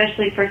tougher,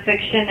 especially for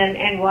fiction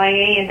and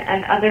YA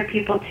and other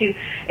people, to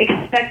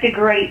expect a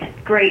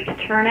great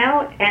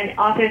turnout, and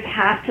authors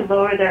have to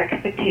lower their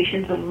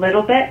expectations a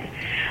little bit.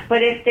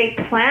 But if they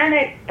plan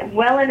it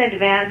well in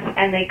advance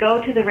and they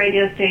go to the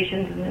radio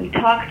stations and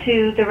talk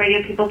to the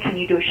radio people, can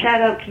you do a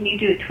shout out? Can you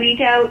do a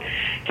tweet out?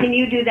 Can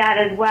you do that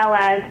as well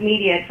as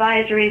media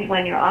advisories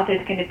when your author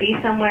is going to be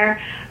somewhere?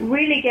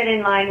 Really get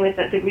in line with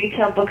the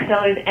retail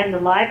booksellers and the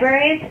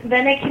libraries,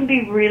 then it can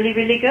be really,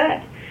 really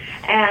good.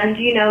 And,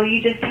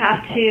 you just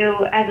have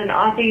to, as an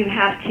author, you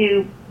have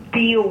to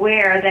be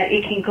aware that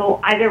it can go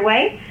either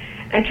way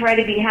and try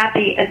to be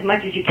happy as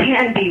much as you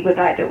can be with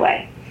either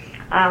way.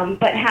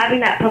 But having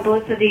that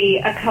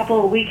publicity a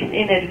couple of weeks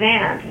in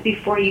advance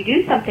before you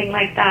do something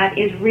like that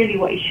is really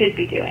what you should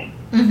be doing.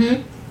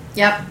 Mm-hmm.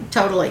 Yep,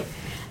 totally.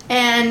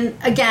 And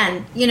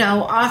again,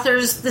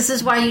 authors, this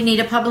is why you need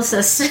a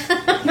publicist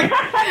or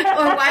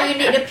why you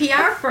need a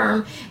PR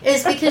firm,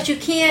 is because you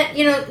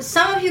can't,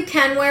 some of you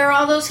can wear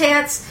all those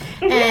hats,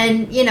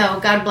 and,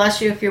 God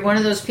bless you if you're one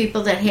of those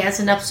people that has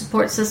enough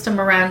support system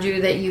around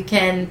you that you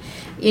can,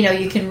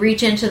 you can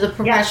reach into the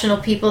professional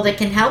people that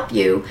can help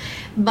you.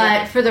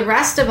 But for the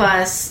rest of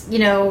us,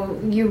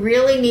 you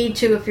really need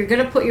to, if you're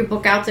going to put your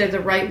book out there the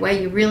right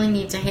way, you really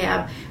need to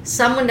have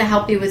someone to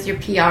help you with your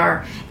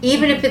PR,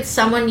 even if it's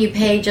someone you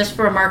pay just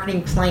for a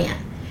marketing plan.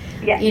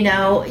 Yes.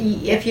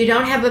 If you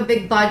don't have a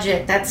big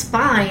budget, that's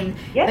fine,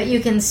 but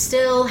you can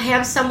still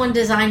have someone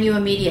design you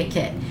a media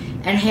kit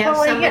and have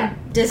someone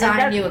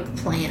design you a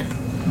plan.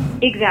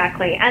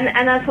 Exactly, and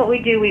that's what we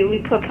do.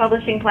 We put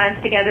publishing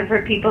plans together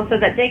for people so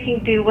that they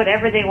can do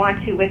whatever they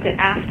want to with it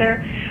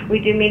after. We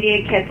do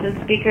media kits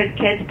and speakers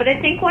kits, but I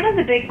think one of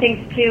the big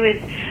things too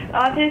is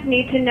authors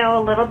need to know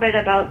a little bit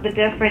about the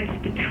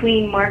difference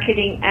between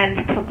marketing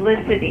and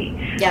publicity.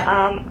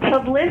 Yeah.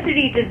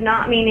 Publicity does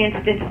not mean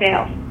instant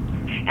sales,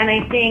 and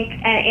I think,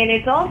 and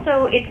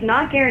it's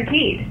not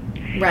guaranteed.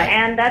 Right.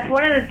 And that's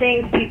one of the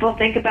things people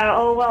think about,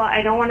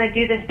 I don't want to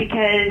do this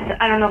because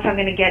I don't know if I'm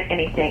going to get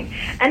anything.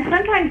 And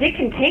sometimes it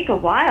can take a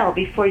while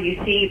before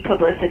you see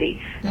publicity.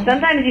 Mm-hmm.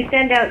 Sometimes you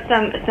send out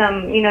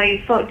some you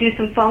do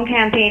some phone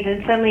campaigns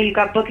and suddenly you've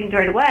got bookings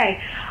right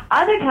away.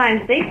 Other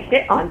times they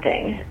sit on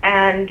things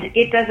and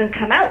it doesn't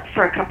come out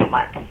for a couple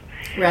months.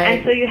 Right.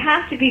 And so you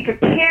have to be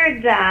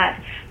prepared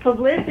that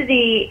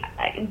publicity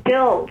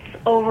builds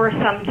over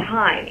some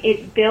time.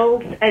 It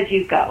builds as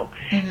you go.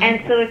 Mm-hmm.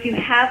 And so if you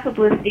have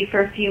publicity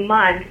for a few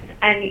months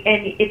and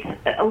it's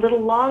a little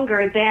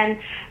longer,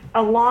 then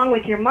along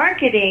with your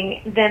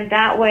marketing, then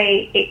that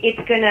way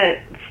it's going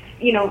to,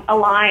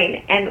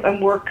 align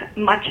and work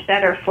much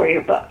better for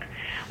your book.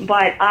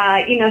 But,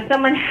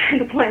 someone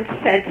had once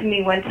said to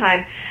me one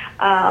time,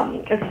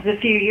 this was a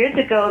few years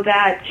ago,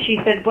 that she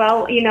said,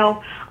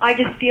 I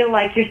just feel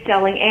like you're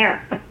selling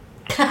air.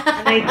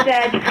 And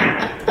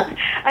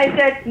I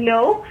said,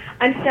 no,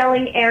 I'm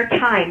selling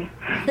airtime.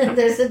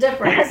 There's a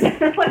difference.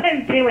 That's what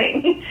I'm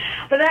doing.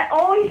 But that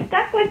always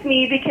stuck with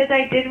me because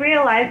I did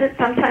realize that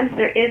sometimes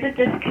there is a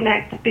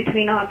disconnect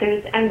between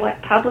authors and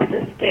what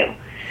publicists do.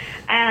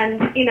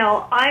 And,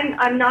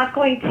 I'm not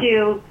going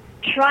to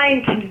try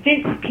and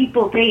convince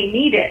people they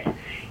need it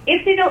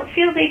if they don't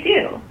feel they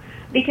do.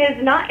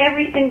 Because not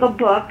every single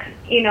book,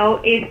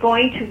 is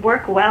going to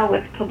work well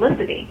with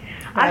publicity.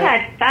 Right. I've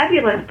had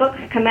fabulous books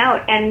come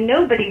out and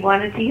nobody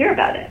wanted to hear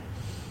about it.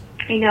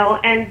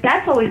 And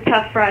that's always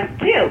tough for us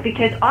too,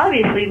 because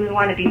obviously we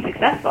want to be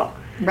successful.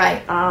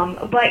 Right.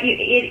 But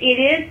it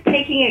is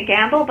taking a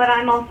gamble, but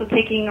I'm also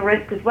taking a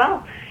risk as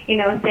well.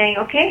 Saying,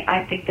 okay,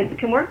 I think this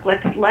can work.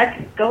 Let's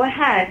go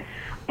ahead.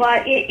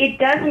 But it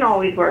doesn't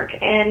always work,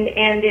 and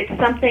it's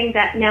something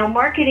that now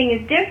marketing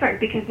is different,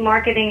 because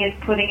marketing is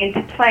putting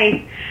into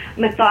place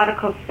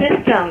methodical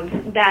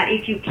systems that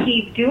if you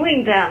keep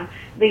doing them,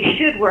 they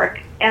should work,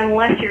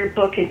 unless your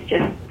book is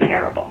just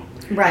terrible.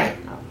 Right.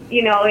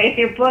 If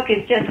your book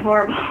is just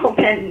horrible,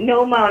 then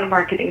no amount of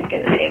marketing is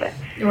going to save it.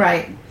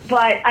 Right.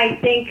 But I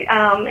think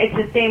it's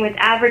the same with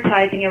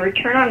advertising. A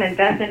return on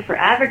investment for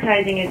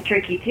advertising is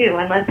tricky too,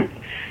 unless it's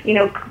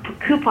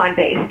coupon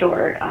based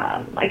or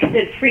like I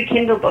said, free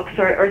Kindle books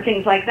or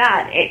things like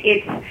that.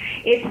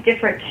 It's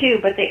different too,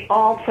 but they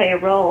all play a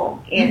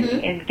role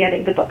in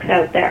getting the books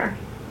out there.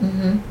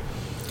 Mm-hmm.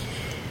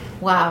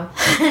 Wow.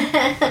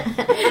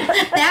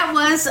 That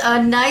was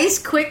a nice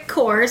quick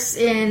course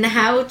in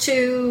how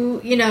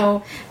to,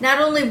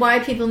 not only why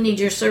people need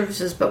your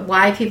services, but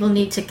why people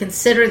need to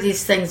consider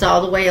these things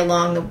all the way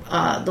along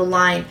the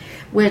line,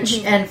 which,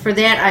 and for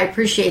that, I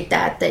appreciate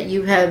that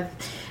you have,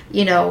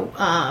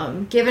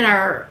 given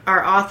our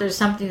authors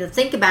something to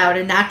think about,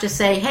 and not just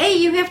say, hey,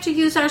 you have to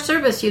use our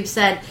service. You've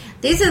said,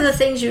 these are the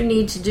things you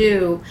need to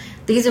do.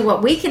 These are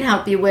what we can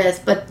help you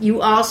with, but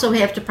you also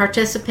have to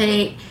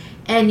participate.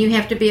 And you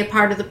have to be a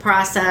part of the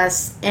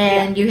process,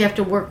 and you have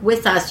to work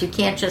with us. You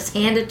can't just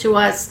hand it to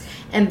us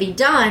and be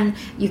done.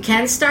 You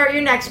can start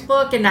your next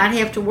book and not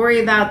have to worry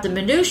about the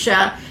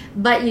minutia,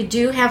 but you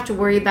do have to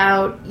worry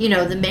about,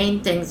 the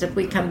main things if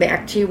we come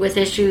back to you with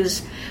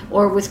issues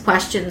or with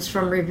questions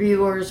from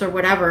reviewers or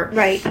whatever.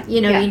 Right.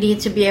 You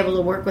need to be able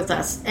to work with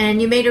us.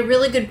 And you made a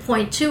really good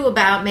point, too,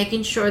 about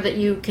making sure that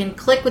you can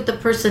click with the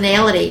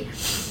personality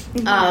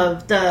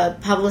of the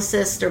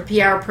publicist or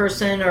PR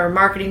person or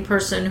marketing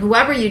person,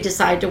 whoever you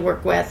decide to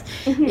work with,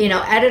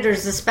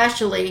 editors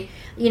especially.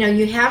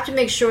 You have to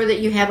make sure that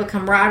you have a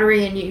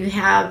camaraderie and you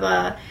have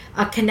a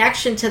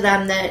connection to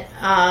them that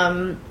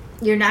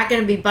you're not going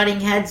to be butting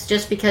heads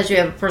just because you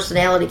have a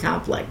personality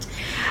conflict.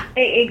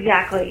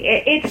 Exactly.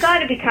 It's got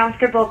to be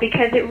comfortable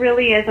because it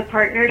really is a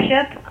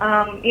partnership.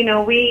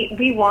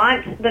 We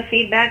want the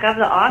feedback of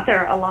the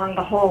author along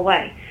the whole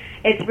way.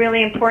 It's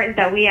really important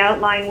that we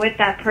outline with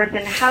that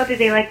person, how do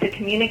they like to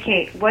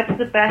communicate? What's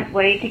the best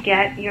way to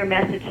get your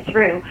message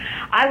through?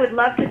 I would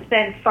love to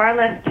spend far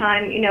less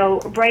time,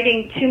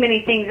 writing too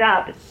many things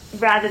up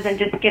rather than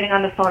just getting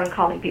on the phone and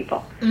calling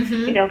people.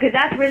 Because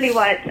that's really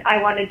what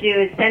I want to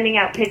do, is sending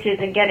out pitches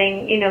and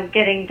getting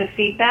the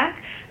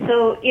feedback.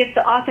 So if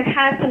the author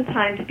has some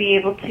time to be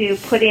able to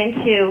put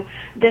into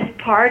this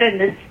part and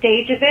this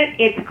stage of it,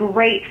 it's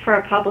great for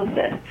a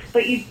publicist.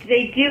 But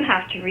they do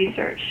have to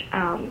research,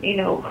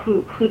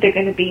 who they're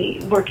going to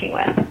be working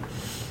with.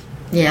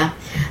 Yeah,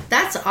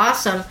 that's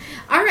awesome.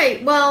 All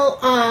right, well,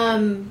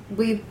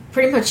 we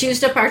pretty much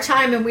used up our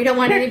time, and we don't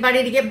want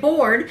anybody to get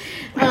bored.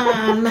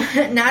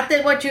 Not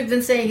that what you've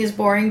been saying is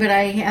boring, but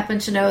I happen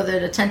to know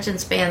that attention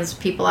spans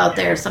people out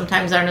there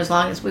sometimes aren't as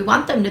long as we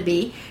want them to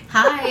be.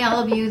 Hi,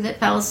 all of you that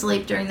fell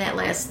asleep during that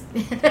last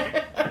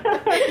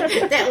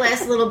that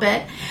last little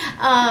bit,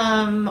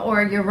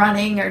 or you're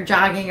running or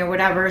jogging or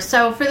whatever.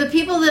 So for the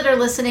people that are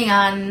listening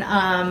on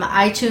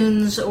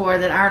iTunes or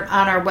that aren't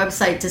on our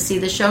website to see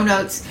the show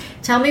notes,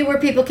 tell me where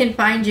people can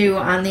find you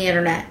on the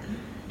internet.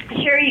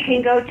 Sure, you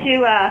can go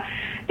to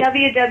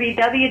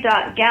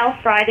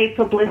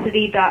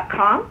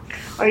www.galfridaypublicity.com,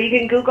 or you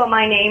can Google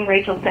my name,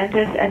 Rachel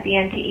Sentis,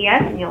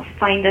 SENTES, and you'll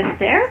find us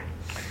there.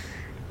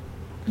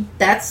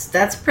 That's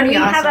pretty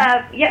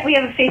awesome. We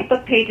have a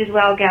Facebook page as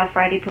well, Gal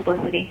Friday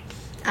Publicity.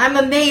 I'm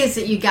amazed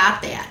that you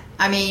got that.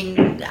 I mean,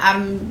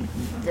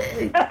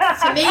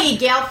 to me,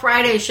 Gal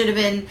Friday should have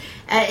been,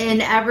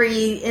 in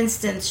every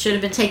instance, should have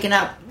been taken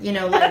up,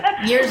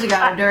 like years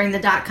ago during the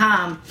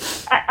 .com.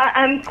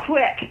 I'm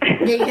quick.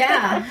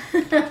 Yeah.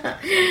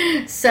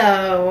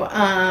 So,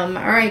 all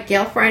right,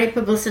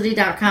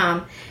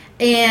 GalFridayPublicity.com.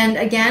 And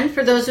again,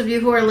 for those of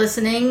you who are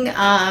listening,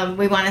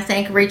 we want to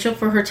thank Rachel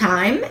for her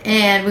time,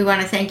 and we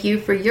want to thank you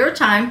for your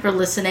time for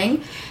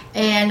listening.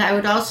 And I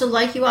would also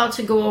like you all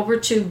to go over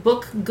to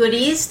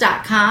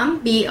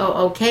bookgoodies.com,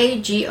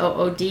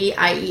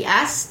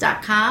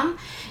 BOOKGOODIES.com,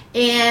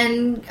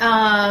 and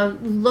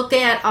look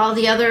at all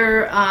the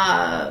other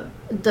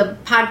the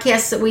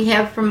podcasts that we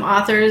have from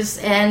authors,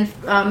 and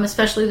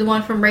especially the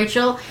one from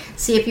Rachel.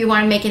 See if you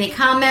want to make any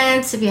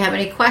comments, if you have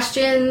any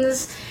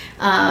questions.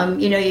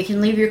 You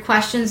can leave your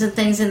questions and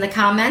things in the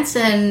comments,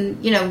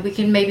 and, we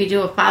can maybe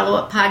do a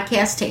follow-up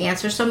podcast to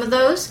answer some of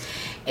those.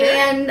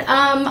 And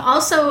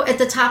also at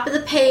the top of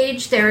the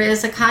page, there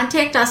is a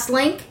Contact Us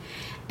link,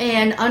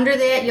 and under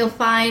that you'll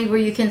find where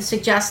you can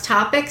suggest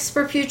topics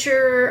for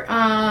future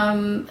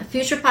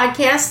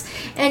podcasts,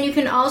 and you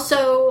can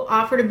also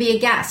offer to be a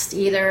guest,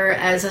 either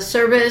as a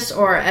service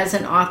or as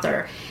an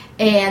author.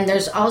 And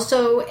there's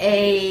also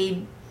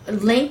a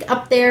link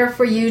up there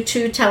for you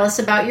to tell us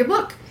about your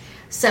book.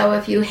 So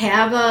if you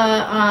have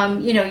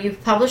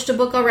you've published a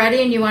book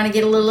already and you want to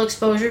get a little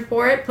exposure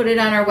for it, put it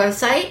on our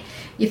website.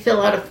 You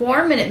fill out a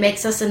form and it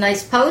makes us a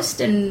nice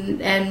post,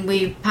 and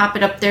we pop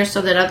it up there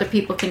so that other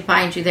people can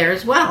find you there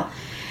as well.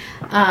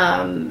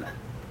 You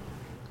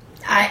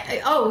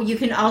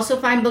can also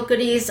find Book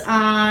Goodies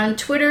on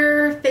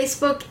Twitter,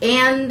 Facebook,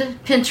 and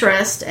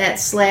Pinterest at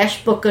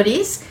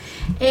 /BookGoodies.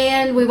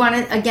 And we want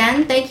to,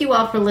 again, thank you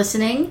all for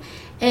listening,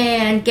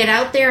 and get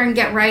out there and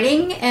get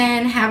writing,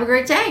 and have a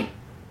great day.